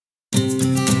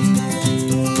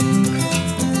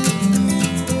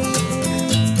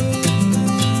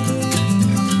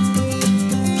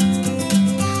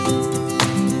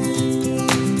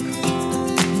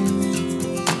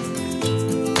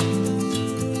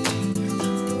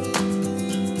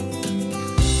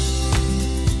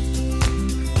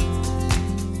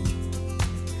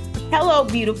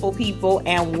beautiful people,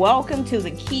 and welcome to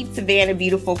the Keep Savannah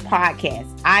Beautiful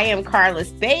podcast. I am Carlos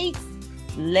Bates.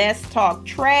 Let's talk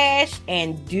trash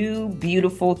and do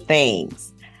beautiful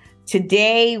things.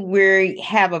 Today, we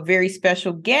have a very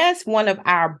special guest, one of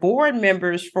our board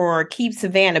members for Keep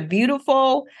Savannah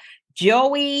Beautiful,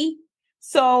 Joey.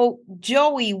 So,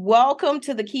 Joey, welcome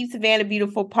to the Keep Savannah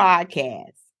Beautiful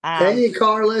podcast. Hey,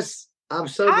 Carlos. I'm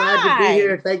so glad to be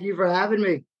here. Thank you for having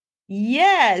me.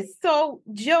 Yes. So,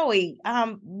 Joey,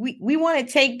 we want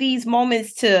to take these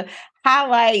moments to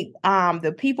highlight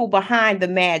the people behind the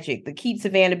magic, the Keep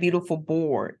Savannah Beautiful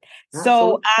board.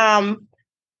 Absolutely. So,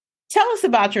 tell us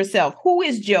about yourself. Who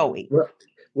is Joey?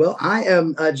 Well, I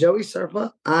am Joey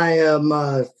Serpa. I am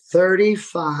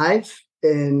 35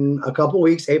 in a couple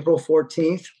weeks, April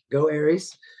 14th. Go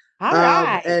Aries. All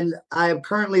right. And I am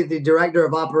currently the director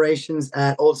of operations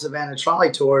at Old Savannah Trolley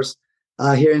Tours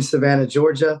here in Savannah,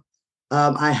 Georgia.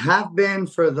 I have been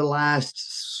for the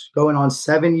last going on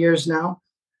 7 years now,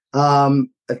 10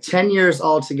 years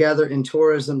altogether in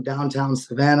tourism downtown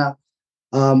Savannah,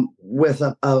 with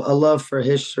a love for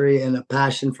history and a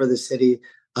passion for the city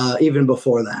even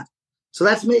before that. So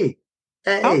that's me.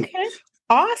 Hey. Okay,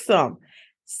 awesome.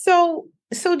 So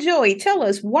Joey, tell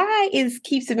us, why is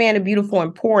Keep Savannah Beautiful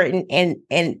important,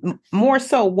 and more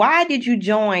so, why did you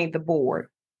join the board?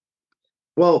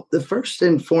 Well, the first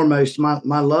and foremost,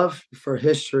 my love for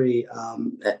history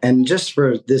and just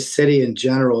for this city in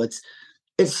general. It's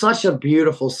such a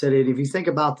beautiful city. And if you think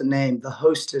about the name, the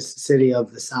hostess city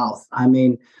of the South. I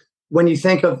mean, when you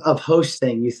think of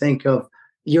hosting, you think of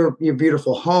your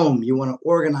beautiful home. You want to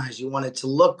organize. You want it to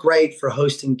look great for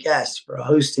hosting guests, for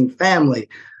hosting family.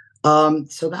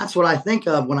 So that's what I think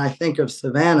of when I think of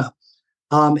Savannah.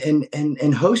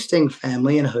 And hosting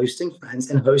family and hosting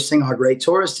friends and hosting our great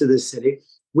tourists to this city.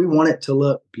 We want it to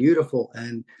look beautiful,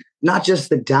 and not just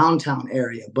the downtown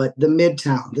area, but the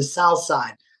midtown, the south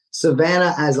side,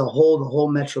 Savannah as a whole, the whole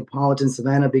metropolitan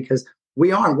Savannah, because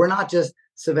we're not just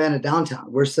Savannah downtown.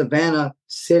 We're Savannah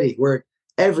city. We're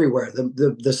everywhere.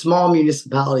 The small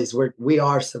municipalities where we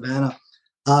are Savannah.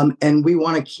 And we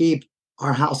want to keep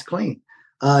our house clean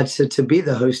to be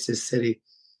the hostess city.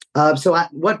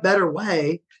 What better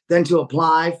way than to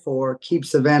apply for Keep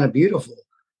Savannah Beautiful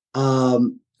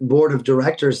board of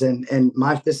directors? And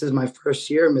this is my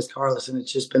first year, Ms. Carlos, and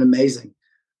it's just been amazing.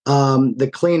 The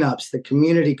cleanups, the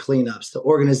community cleanups, the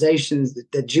organizations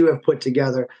that you have put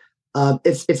together.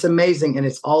 It's amazing, and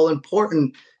it's all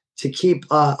important to keep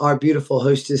our beautiful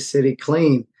hostess city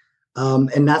clean.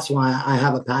 And that's why I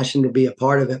have a passion to be a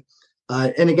part of it.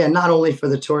 And again, not only for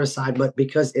the tourist side, but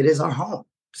because it is our home.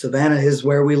 Savannah is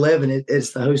where we live, and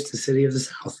it's the hostess city of the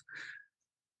South.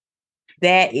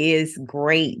 That is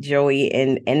great, Joey,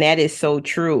 and that is so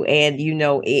true. And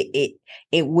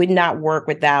it would not work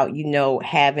without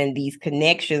having these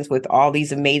connections with all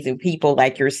these amazing people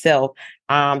like yourself.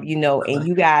 And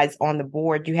you guys on the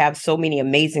board, you have so many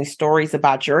amazing stories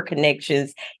about your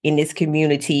connections in this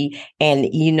community, and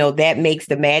that makes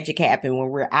the magic happen when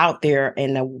we're out there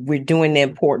and we're doing the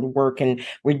important work and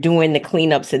we're doing the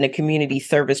cleanups and the community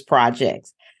service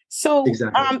projects. So,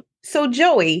 exactly. So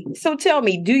Joey, so tell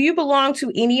me, do you belong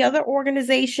to any other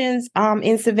organizations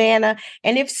in Savannah?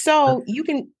 And if so, you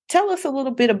can tell us a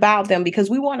little bit about them, because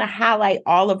we want to highlight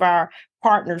all of our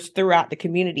partners throughout the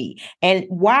community. And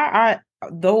why are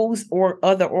those or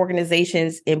other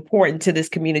organizations important to this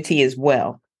community as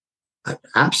well?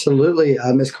 Absolutely,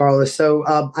 Ms. Carlos. So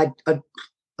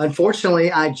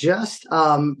unfortunately, I just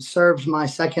served my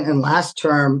second and last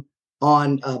term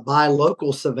on Buy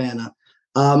Local Savannah.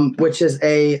 Which is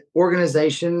a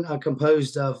organization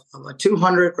composed of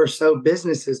 200 or so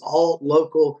businesses, all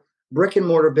local brick and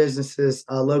mortar businesses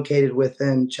located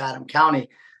within Chatham County.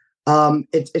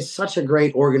 It's such a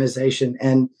great organization,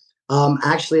 and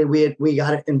actually we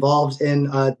got involved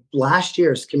in last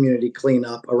year's community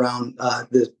cleanup around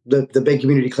the big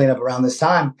community cleanup around this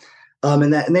time,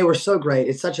 and they were so great.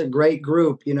 It's such a great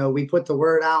group. We put the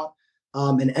word out,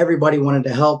 and everybody wanted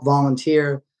to help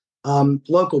volunteer.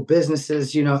 Local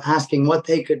businesses, asking what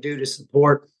they could do to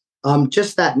support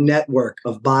just that network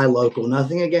of buy local.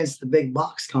 Nothing against the big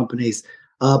box companies,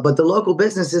 but the local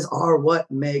businesses are what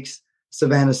makes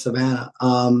Savannah, Savannah.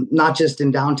 Not just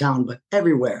in downtown, but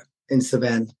everywhere in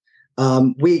Savannah.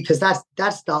 Because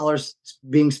that's dollars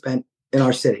being spent in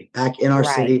our city, back in our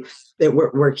city. That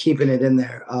we're keeping it in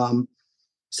there.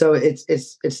 So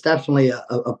it's definitely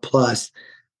a plus.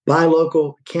 Buy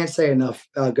local, can't say enough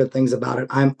good things about it.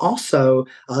 I'm also,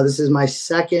 this is my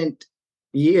second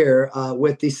year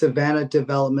with the Savannah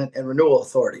Development and Renewal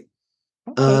Authority,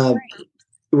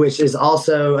 which is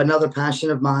also another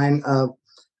passion of mine.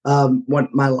 When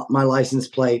my license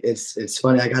plate, it's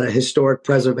funny. I got a historic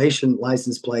preservation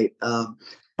license plate, Uh-huh.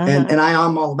 and I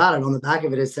am all about it. On the back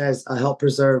of it, it says help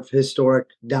preserve historic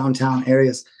downtown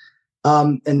areas.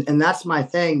 And that's my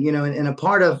thing, and a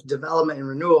part of development and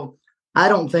renewal, I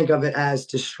don't think of it as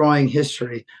destroying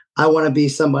history. I want to be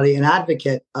somebody, an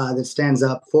advocate that stands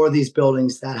up for these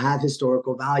buildings that have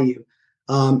historical value.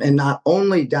 And not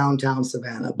only downtown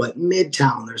Savannah, but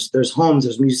midtown. There's homes,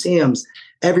 there's museums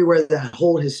everywhere that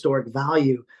hold historic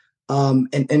value. And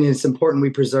it's important we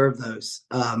preserve those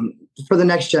for the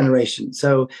next generation.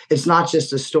 So it's not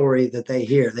just a story that they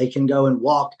hear. They can go and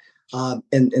walk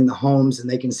in the homes, and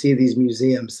they can see these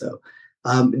museums. So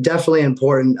definitely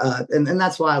important, and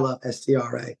that's why I love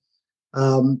STRA.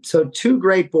 So two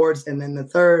great boards, and then the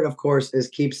third, of course, is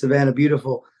Keep Savannah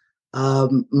Beautiful.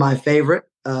 My favorite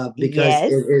because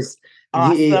Yes. it is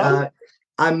the Awesome.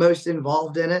 I'm most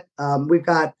involved in it. We've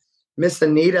got Miss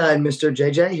Anita and Mr.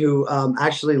 JJ who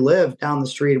actually live down the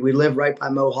street. We live right by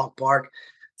Mohawk Park.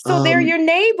 So they're Um, your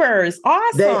neighbors.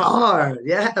 they Awesome. are,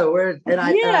 yeah. And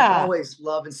I Yeah. always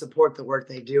love and support the work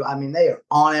they do. I mean, they are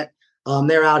on it.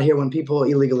 They're out here when people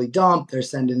illegally dump. They're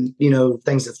sending,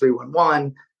 things to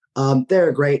 311.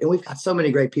 They're great, and we've got so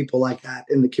many great people like that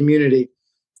in the community.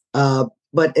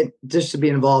 But just to be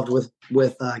involved with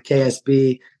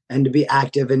KSB and to be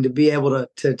active and to be able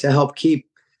to help keep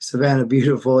Savannah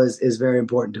beautiful is very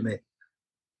important to me.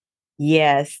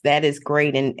 Yes, that is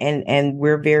great. And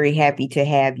we're very happy to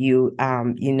have you.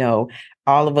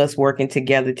 All of us working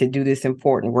together to do this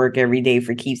important work every day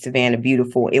for Keep Savannah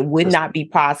Beautiful. It would not be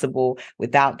possible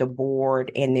without the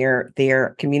board and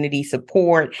their community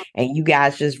support, and you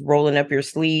guys just rolling up your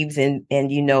sleeves and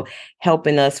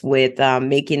helping us with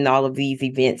making all of these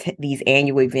events, these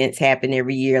annual events happen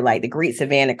every year, like the Great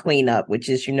Savannah Cleanup, which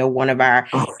is one of our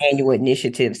Oh, annual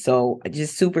initiatives. So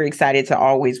just super excited to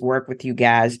always work with you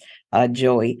guys,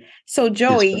 Joey. So yes,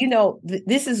 Joey, sir.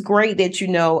 this is great that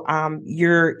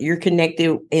you're connected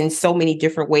in so many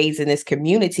different ways in this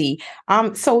community.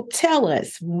 So tell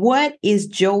us, what is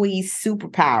Joey's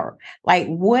superpower? Like,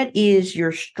 what is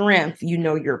your strength?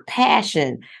 Your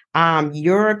passion,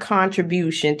 your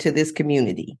contribution to this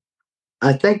community.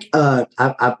 I think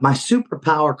my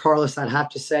superpower, Carlos, I'd have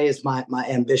to say, is my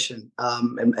ambition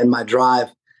and my drive.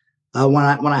 When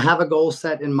I have a goal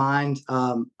set in mind,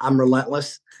 I'm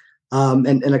relentless.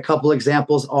 And a couple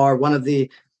examples are one of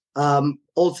the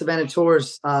old Savannah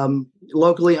Tours,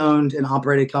 locally owned and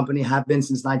operated company, have been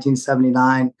since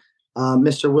 1979.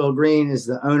 Mr. Will Green is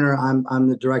the owner. I'm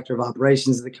the director of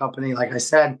operations of the company, like I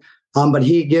said. But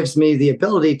he gives me the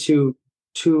ability to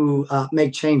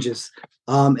make changes,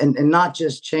 and not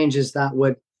just changes that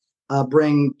would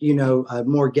bring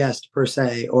more guests per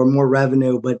se or more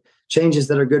revenue, but changes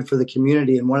that are good for the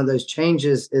community. And one of those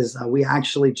changes is we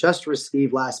actually just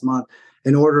received last month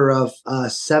an order of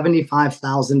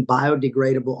 75,000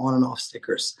 biodegradable on and off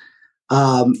stickers.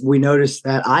 I noticed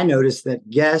that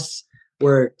guests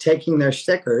were taking their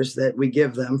stickers that we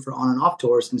give them for on and off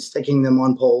tours and sticking them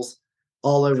on poles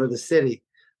all over the city.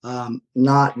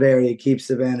 Not very Keep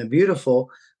Savannah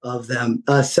Beautiful of them.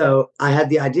 So I had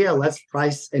the idea, let's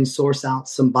price and source out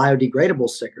some biodegradable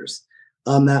stickers.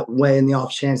 That way, in the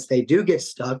off chance they do get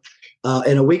stuck,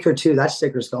 in a week or two, that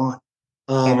sticker's gone.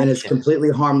 And it's Gotcha. completely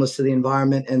harmless to the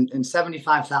environment. And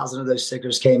 75,000 of those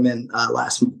stickers came in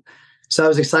last month. So I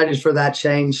was excited for that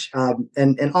change.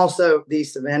 And also the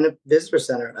Savannah Visitor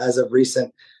Center as of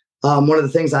recent. One of the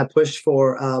things I pushed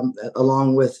for,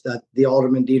 along with the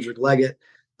Alderman Diedrich Leggett,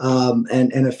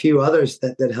 and a few others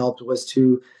that helped, was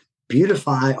to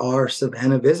beautify our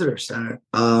Savannah Visitor Center.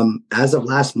 As of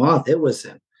last month, it was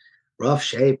in rough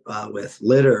shape, with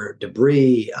litter,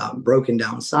 debris, broken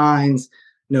down signs,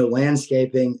 no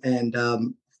landscaping. And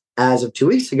as of 2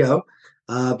 weeks ago,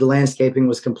 the landscaping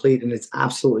was complete, and it's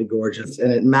absolutely gorgeous.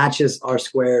 And it matches our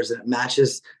squares, and it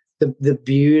matches the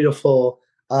beautiful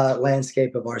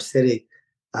landscape of our city.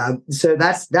 So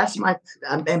that's my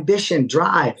ambition,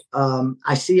 drive.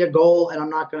 I see a goal, and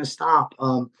I'm not going to stop.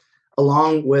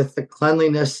 Along with the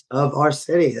cleanliness of our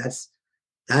city,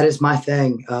 that is my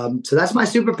thing. So that's my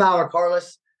superpower,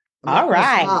 Carlos. I'm not All going to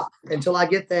right. stop until I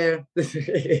get there.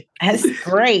 That's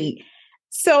great.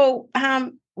 So,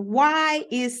 why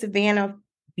is Savannah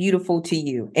beautiful to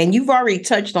you? And you've already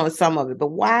touched on some of it, but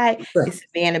why is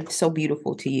Savannah so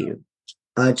beautiful to you?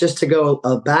 Just to go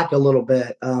back a little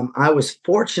bit, I was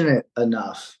fortunate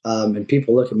enough, and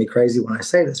people look at me crazy when I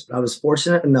say this, but I was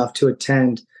fortunate enough to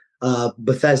attend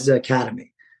Bethesda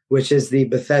Academy, which is the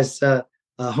Bethesda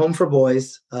Home for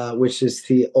Boys, which is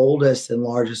the oldest and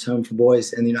largest home for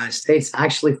boys in the United States,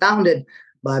 actually founded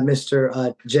by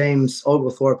Mr. James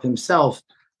Oglethorpe himself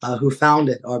who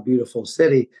founded our beautiful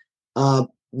city.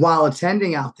 While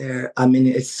attending out there, I mean,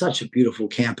 it's such a beautiful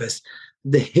campus.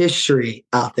 The history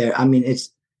out there, I mean,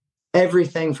 it's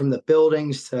everything from the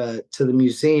buildings to the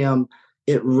museum.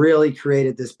 It really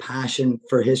created this passion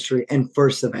for history and for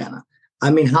Savannah. I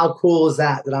mean, how cool is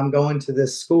that? That I'm going to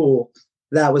this school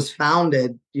that was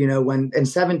founded, when in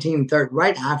 1730,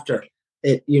 right after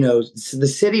it, the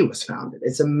city was founded.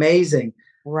 It's amazing.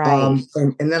 Right.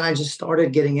 And then I just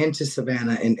started getting into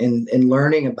Savannah and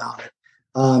learning about it.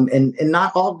 And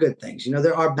not all good things.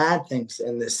 There are bad things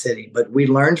in this city, but we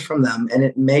learned from them, and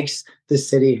it makes the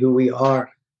city who we are.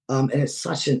 And it's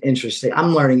such an interesting.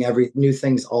 I'm learning every new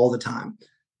things all the time.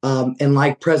 And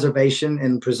like preservation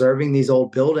and preserving these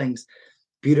old buildings,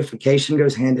 beautification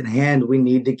goes hand in hand. We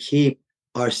need to keep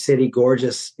our city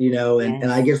gorgeous,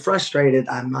 and I get frustrated.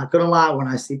 I'm not going to lie when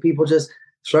I see people just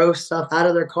throw stuff out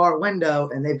of their car window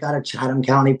and they've got a Chatham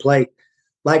County plate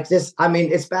like this. I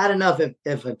mean, it's bad enough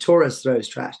if a tourist throws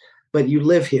trash, but you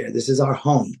live here. This is our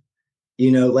home.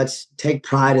 Let's take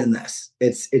pride in this.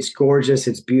 It's gorgeous.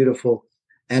 It's beautiful.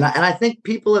 And I think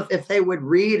people, if they would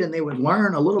read and they would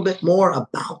learn a little bit more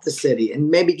about the city and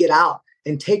maybe get out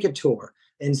and take a tour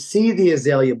and see the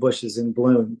azalea bushes in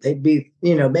bloom, they'd be,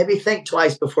 maybe think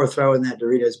twice before throwing that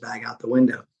Doritos bag out the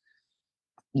window.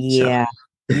 Yeah.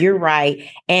 So. You're right.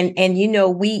 And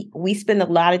we spend a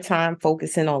lot of time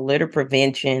focusing on litter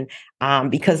prevention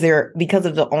because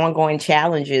of the ongoing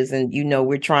challenges, and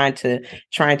we're trying to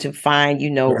find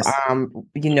Yes.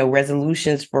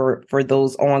 Resolutions for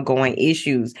those ongoing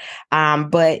issues.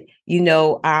 But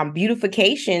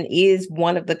beautification is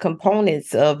one of the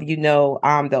components of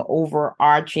the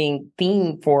overarching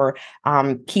theme for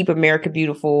Keep America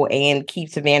Beautiful and Keep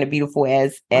Savannah Beautiful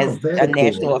as a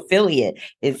national affiliate.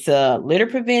 It's litter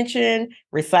prevention,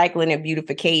 recycling, and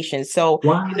beautification. So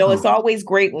it's always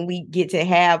great when we get to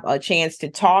have a chance to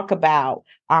talk about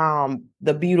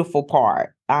the beautiful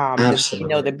part,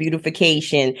 the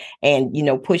beautification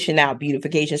and pushing out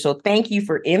beautification. So thank you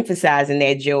for emphasizing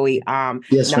that, Joey.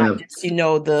 Yes, not ma'am. just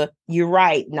you're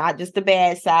right, not just the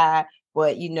bad side,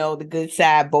 but the good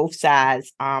side, both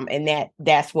sides. And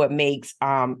that's what makes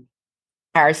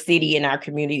our city and our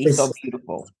community so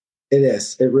beautiful. It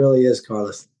is. It really is,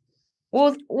 Carlos.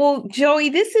 Well, Joey,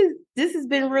 this has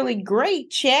been really great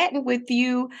chatting with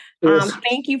you.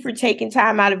 Thank you for taking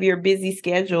time out of your busy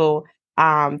schedule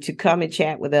to come and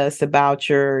chat with us about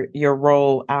your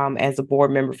role as a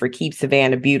board member for Keep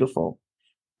Savannah Beautiful.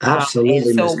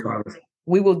 Absolutely, so Ms. Carlos.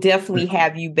 We will definitely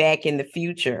have you back in the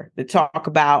future to talk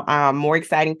about more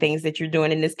exciting things that you're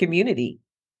doing in this community.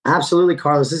 Absolutely,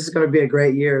 Carlos. This is going to be a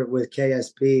great year with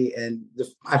KSB. And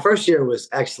my first year was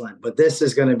excellent, but this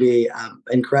is going to be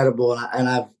incredible. And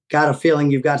I've got a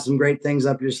feeling you've got some great things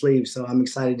up your sleeve. So I'm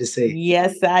excited to see.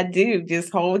 Yes, I do.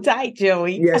 Just hold tight,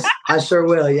 Joey. Yes, I sure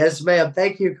will. Yes, ma'am.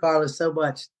 Thank you, Carlos, so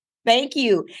much. Thank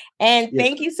you. And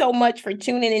thank you so much for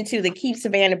tuning into the Keep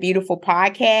Savannah Beautiful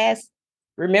podcast.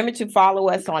 Remember to follow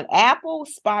us on Apple,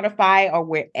 Spotify, or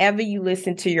wherever you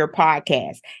listen to your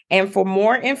podcast. And for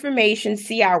more information,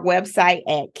 see our website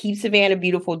at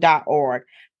keepsavannahbeautiful.org.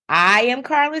 I am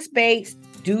Carlos Bates.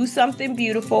 Do something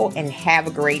beautiful and have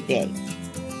a great day.